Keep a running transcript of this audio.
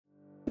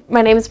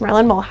My name is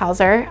Merlin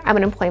Muhlhauser. I'm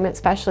an employment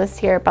specialist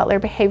here at Butler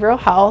Behavioral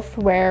Health,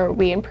 where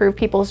we improve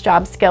people's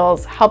job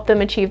skills, help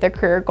them achieve their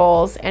career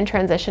goals, and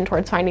transition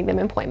towards finding them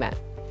employment.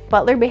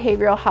 Butler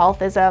Behavioral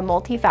Health is a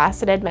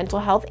multifaceted mental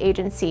health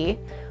agency.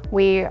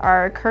 We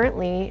are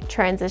currently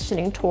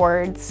transitioning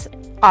towards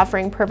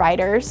offering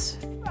providers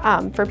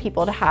for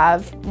people to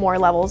have more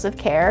levels of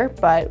care,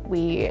 but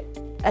we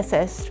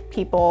assist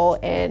people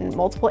in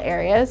multiple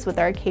areas with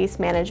our case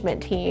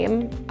management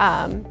team,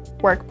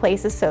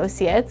 workplace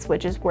associates,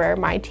 which is where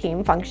my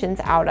team functions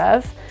out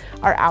of,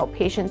 our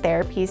outpatient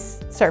therapy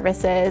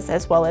services,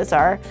 as well as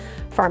our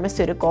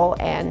pharmaceutical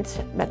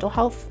and mental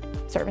health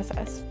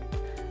services.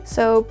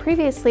 So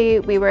previously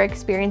we were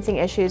experiencing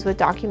issues with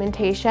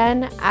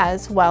documentation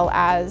as well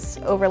as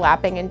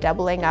overlapping and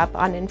doubling up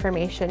on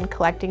information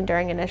collecting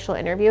during initial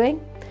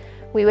interviewing.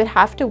 We would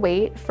have to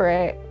wait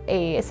for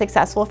a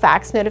successful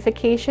fax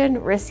notification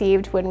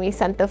received when we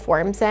sent the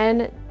forms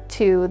in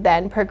to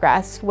then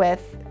progress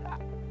with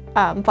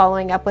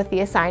following up with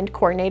the assigned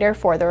coordinator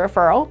for the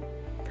referral.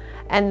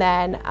 And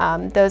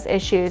then those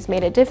issues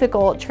made it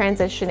difficult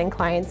transitioning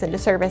clients into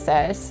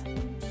services.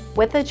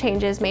 With the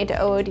changes made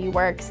to OOD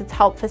Works, it's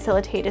helped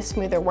facilitate a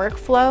smoother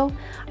workflow,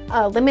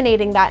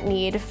 eliminating that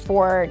need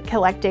for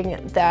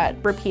collecting that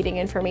repeating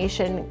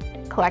information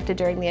collected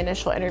during the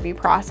initial interview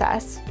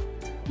process.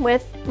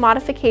 With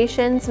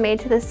modifications made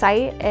to the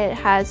site, it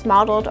has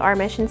modeled our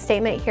mission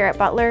statement here at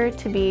Butler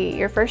to be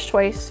your first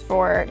choice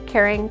for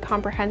caring,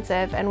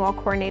 comprehensive, and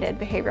well-coordinated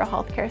behavioral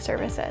health care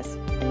services.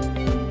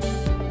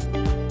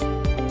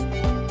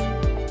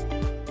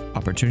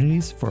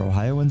 Opportunities for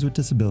Ohioans with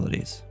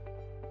disabilities.